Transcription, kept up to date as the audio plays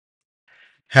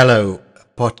Hello,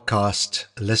 podcast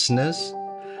listeners.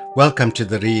 Welcome to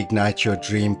the Reignite Your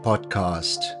Dream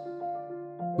podcast.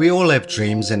 We all have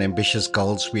dreams and ambitious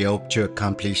goals we hope to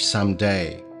accomplish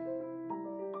someday.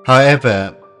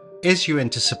 However, as you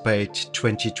anticipate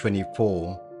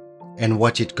 2024 and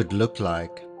what it could look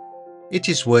like, it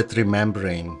is worth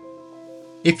remembering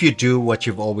if you do what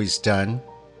you've always done,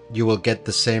 you will get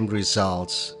the same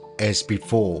results as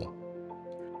before.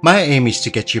 My aim is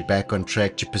to get you back on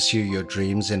track to pursue your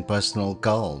dreams and personal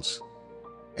goals.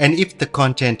 And if the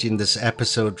content in this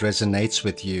episode resonates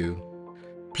with you,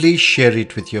 please share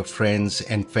it with your friends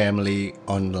and family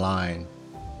online.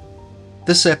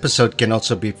 This episode can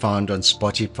also be found on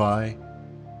Spotify,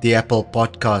 the Apple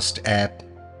Podcast app,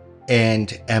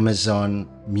 and Amazon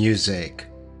Music.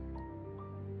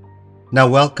 Now,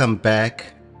 welcome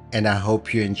back, and I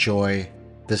hope you enjoy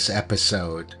this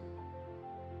episode.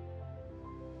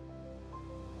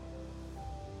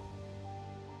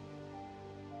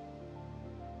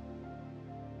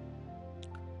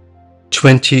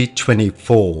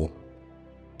 "2024.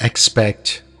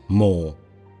 Expect more."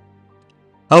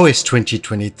 How has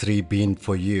 2023 been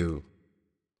for you?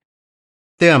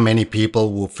 There are many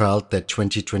people who felt that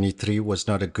 2023 was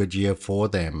not a good year for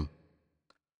them.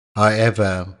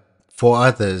 However, for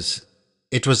others,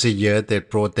 it was a year that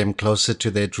brought them closer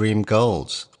to their dream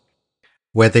goals,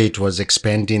 whether it was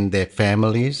expanding their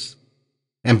families,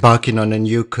 embarking on a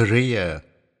new career,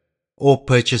 or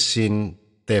purchasing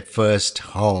their first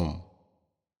home.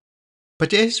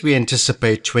 But as we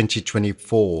anticipate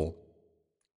 2024,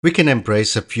 we can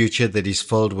embrace a future that is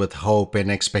filled with hope and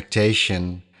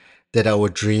expectation that our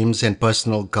dreams and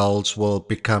personal goals will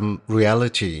become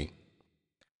reality.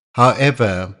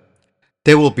 However,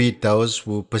 there will be those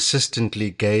who persistently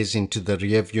gaze into the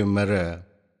rearview mirror,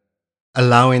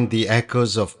 allowing the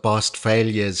echoes of past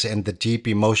failures and the deep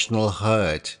emotional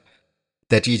hurt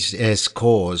that it has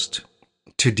caused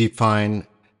to define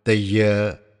the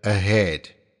year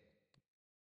ahead.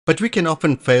 But we can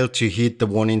often fail to heed the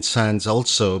warning signs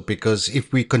also, because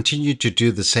if we continue to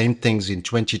do the same things in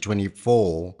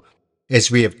 2024 as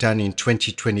we have done in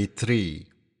 2023,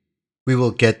 we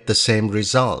will get the same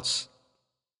results.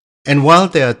 And while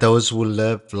there are those who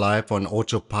live life on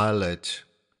autopilot,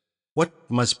 what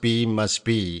must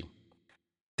be,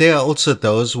 there are also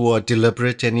those who are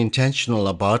deliberate and intentional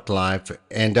about life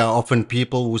and are often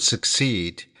people who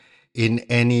succeed in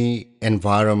any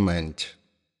environment.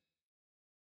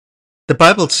 The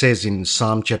Bible says in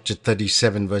Psalm chapter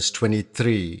 37 verse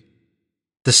 23,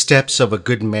 "The steps of a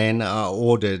good man are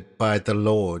ordered by the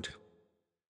Lord,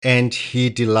 and he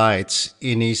delights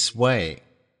in his way."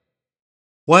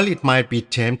 While it might be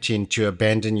tempting to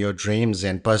abandon your dreams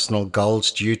and personal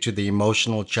goals due to the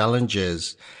emotional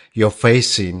challenges you're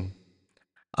facing,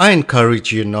 I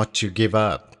encourage you not to give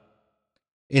up.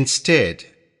 Instead,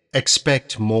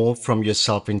 expect more from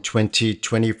yourself in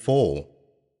 2024.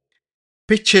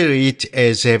 Picture it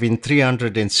as having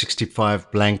 365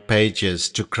 blank pages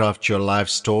to craft your life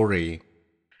story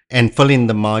and fill in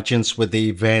the margins with the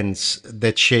events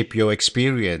that shape your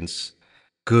experience,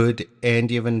 good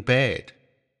and even bad.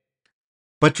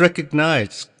 But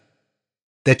recognize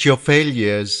that your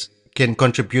failures can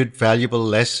contribute valuable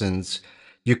lessons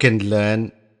you can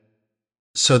learn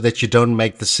so that you don't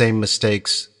make the same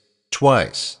mistakes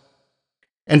twice.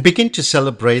 And begin to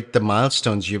celebrate the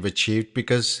milestones you've achieved,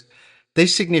 because they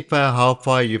signify how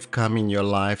far you've come in your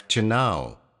life to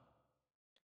now.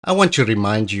 I want to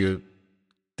remind you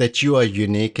that you are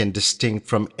unique and distinct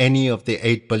from any of the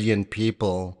 8 billion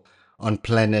people on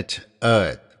planet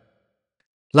Earth.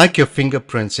 Like your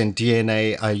fingerprints and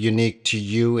DNA are unique to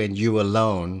you and you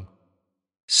alone,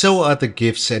 so are the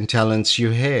gifts and talents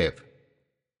you have.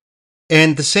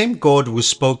 And the same God who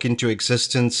spoke into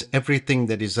existence everything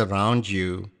that is around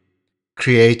you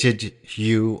created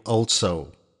you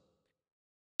also.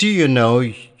 Do you know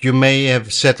you may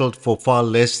have settled for far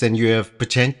less than you have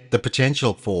the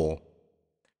potential for?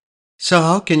 So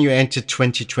how can you enter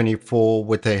 2024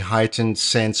 with a heightened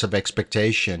sense of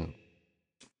expectation?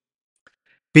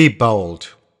 Be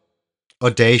bold,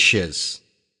 audacious,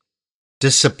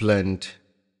 disciplined,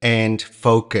 and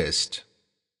focused.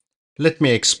 Let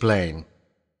me explain.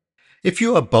 If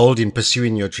you are bold in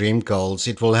pursuing your dream goals,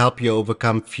 it will help you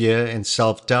overcome fear and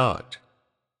self-doubt.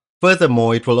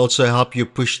 Furthermore, it will also help you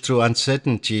push through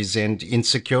uncertainties and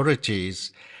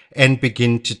insecurities and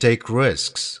begin to take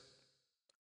risks.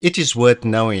 It is worth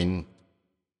knowing,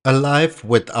 a life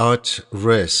without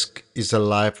risk is a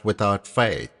life without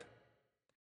faith.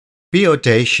 Be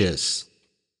audacious.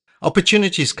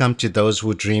 Opportunities come to those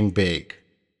who dream big.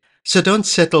 So don't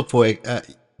settle for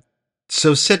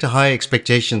So set high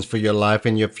expectations for your life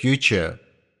and your future.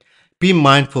 Be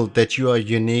mindful that you are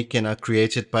unique and are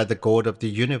created by the God of the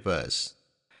universe.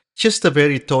 Just the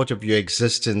very thought of your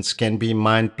existence can be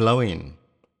mind blowing.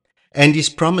 And His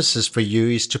promises for you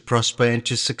is to prosper and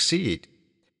to succeed.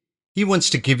 He wants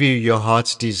to give you your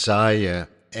heart's desire,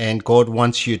 and God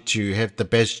wants you to have the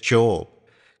best job,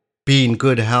 be in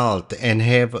good health, and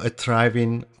have a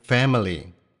thriving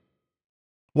family.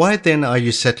 Why then are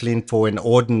you settling for an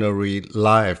ordinary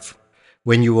life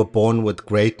when you were born with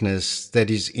greatness that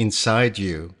is inside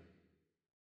you?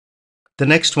 The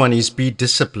next one is be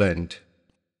disciplined.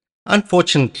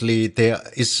 Unfortunately, there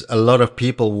is a lot of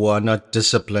people who are not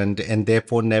disciplined and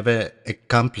therefore never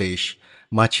accomplish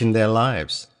much in their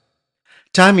lives.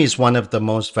 Time is one of the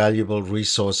most valuable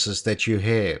resources that you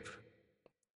have,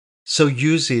 so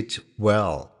use it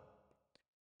well.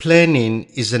 Planning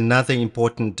is another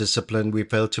important discipline we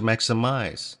fail to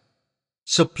maximize.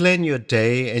 So plan your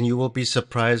day and you will be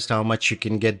surprised how much you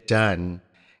can get done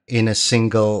in a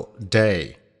single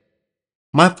day.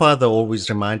 My father always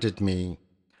reminded me,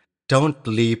 don't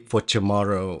leave for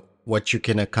tomorrow what you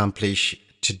can accomplish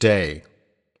today.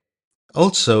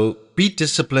 Also, be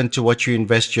disciplined to what you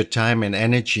invest your time and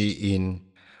energy in,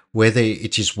 whether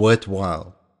it is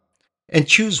worthwhile. And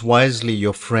choose wisely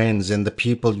your friends and the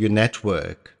people you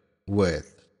network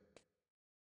with.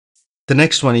 The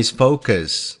next one is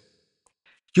focus.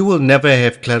 You will never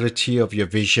have clarity of your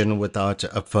vision without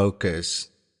a focus,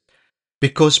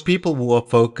 because people who are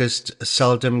focused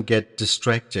seldom get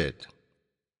distracted.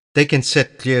 They can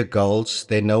set clear goals,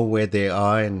 they know where they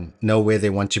are and know where they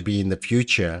want to be in the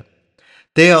future.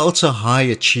 They are also high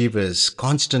achievers,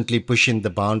 constantly pushing the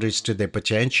boundaries to their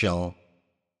potential.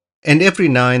 And every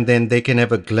now and then they can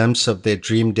have a glimpse of their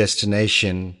dream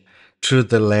destination through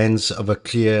the lens of a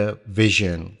clear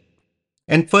vision.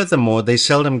 And furthermore, they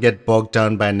seldom get bogged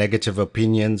down by negative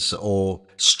opinions or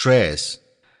stress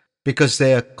because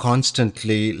they are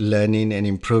constantly learning and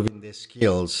improving their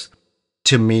skills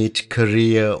to meet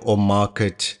career or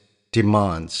market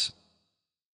demands.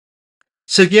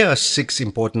 So here are 6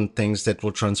 important things that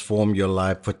will transform your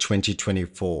life for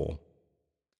 2024.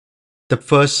 The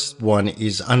first one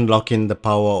is unlocking the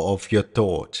power of your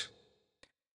thought.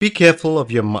 Be careful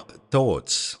of your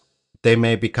thoughts. They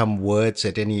may become words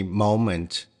at any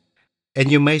moment,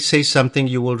 and you may say something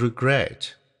you will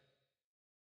regret.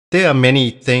 There are many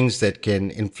things that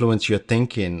can influence your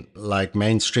thinking, like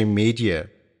mainstream media,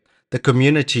 the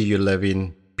community you live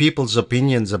in, people's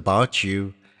opinions about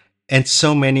you, and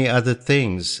so many other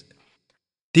things.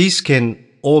 These can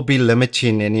all be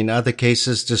limiting and in other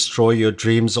cases destroy your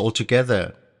dreams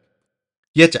altogether.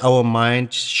 Yet our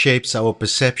mind shapes our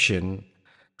perception,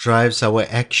 drives our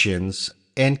actions,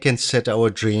 and can set our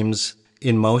dreams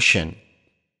in motion.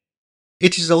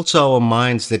 It is also our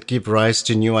minds that give rise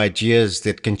to new ideas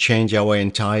that can change our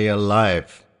entire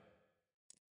life.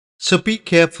 So be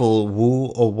careful who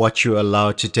or what you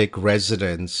allow to take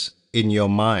residence in your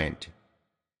mind.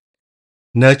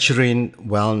 Nurturing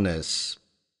wellness.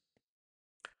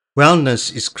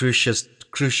 Wellness is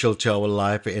crucial to our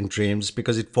life and dreams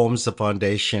because it forms the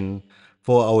foundation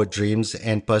for our dreams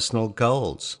and personal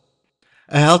goals.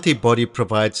 A healthy body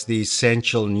provides the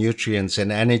essential nutrients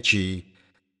and energy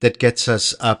that gets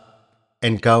us up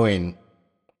and going.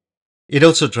 It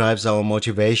also drives our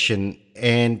motivation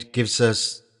and gives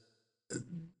us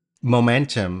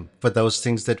momentum for those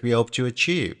things that we hope to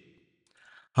achieve.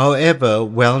 However,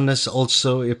 wellness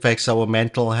also affects our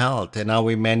mental health and how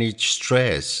we manage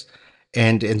stress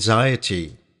and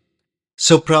anxiety.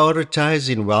 So,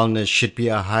 prioritizing wellness should be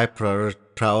a high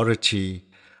priority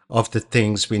of the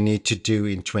things we need to do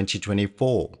in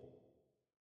 2024.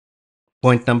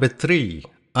 Point number 3,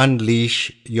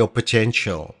 unleash your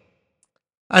potential.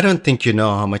 I don't think you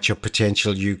know how much of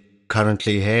potential you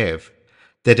currently have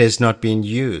that has not been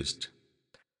used.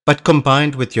 But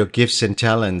combined with your gifts and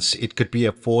talents, it could be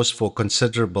a force for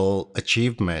considerable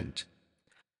achievement.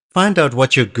 Find out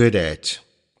what you're good at,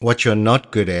 what you're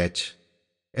not good at,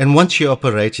 and once you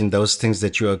operate in those things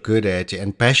that you are good at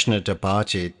and passionate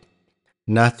about it,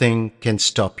 nothing can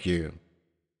stop you.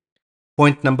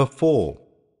 Point number 4,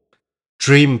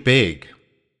 dream big.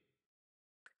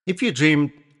 If you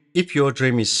dream, if your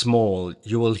dream is small,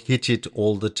 you will hit it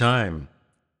all the time.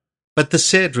 But the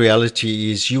sad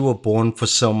reality is you were born for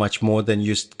so much more than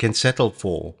you can settle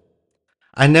for.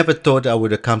 I never thought I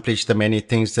would accomplish the many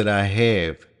things that I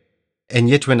have, and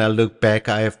yet when I look back,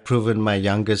 I have proven my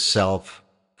younger self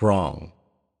wrong.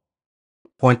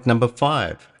 Point number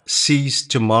 5, seize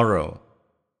tomorrow.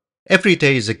 Every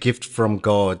day is a gift from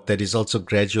God that is also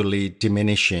gradually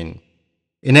diminishing.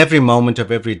 In every moment of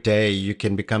every day, you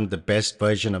can become the best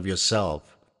version of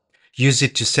yourself. Use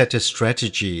it to set a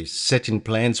strategy, set in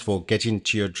plans for getting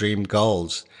to your dream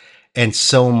goals, and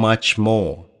so much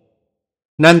more.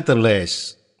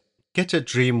 Nonetheless, get a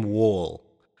dream wall,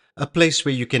 a place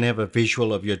where you can have a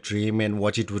visual of your dream and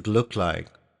what it would look like.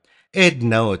 Add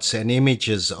notes and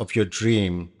images of your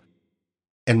dream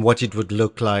and what it would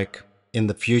look like in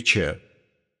the future.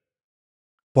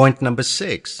 Point number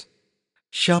 6,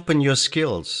 sharpen your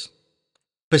skills.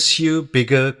 Pursue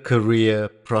bigger career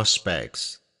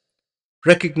prospects.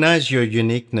 Recognize your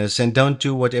uniqueness and don't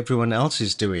do what everyone else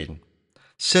is doing.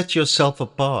 Set yourself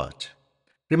apart.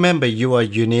 Remember, you are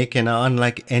unique and are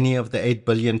unlike any of the 8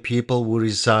 billion people who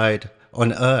reside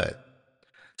on Earth.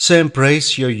 So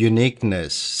embrace your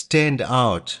uniqueness, stand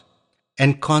out,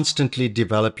 and constantly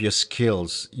develop your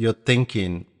skills, your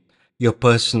thinking, your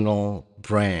personal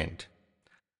brand.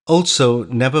 Also,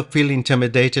 never feel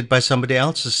intimidated by somebody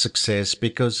else's success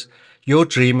because your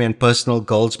dream and personal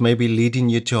goals may be leading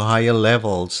you to higher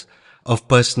levels of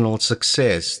personal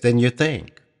success than you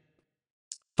think.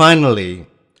 Finally,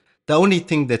 the only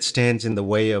thing that stands in the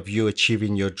way of you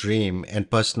achieving your dream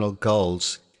and personal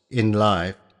goals in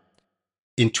life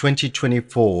in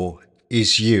 2024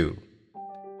 is you.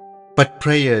 But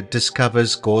prayer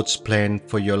discovers God's plan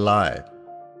for your life.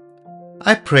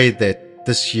 I pray that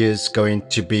this year's going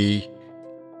to be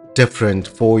different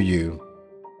for you.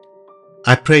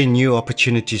 I pray new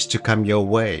opportunities to come your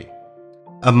way,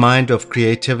 a mind of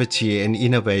creativity and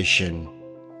innovation,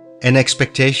 an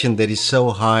expectation that is so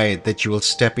high that you will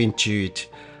step into it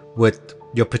with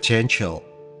your potential,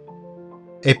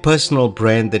 a personal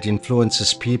brand that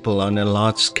influences people on a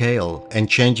large scale and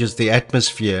changes the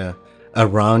atmosphere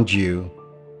around you.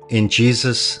 In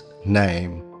Jesus'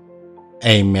 name,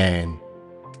 amen.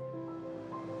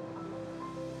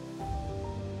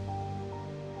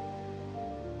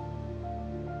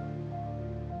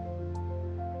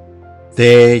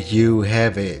 There you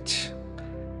have it.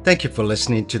 Thank you for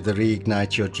listening to the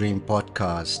Reignite Your Dream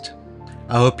podcast.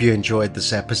 I hope you enjoyed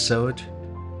this episode.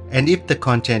 And if the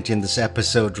content in this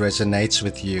episode resonates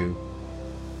with you,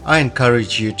 I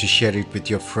encourage you to share it with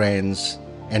your friends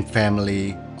and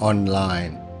family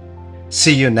online.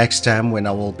 See you next time when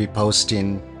I will be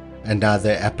posting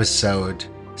another episode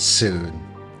soon.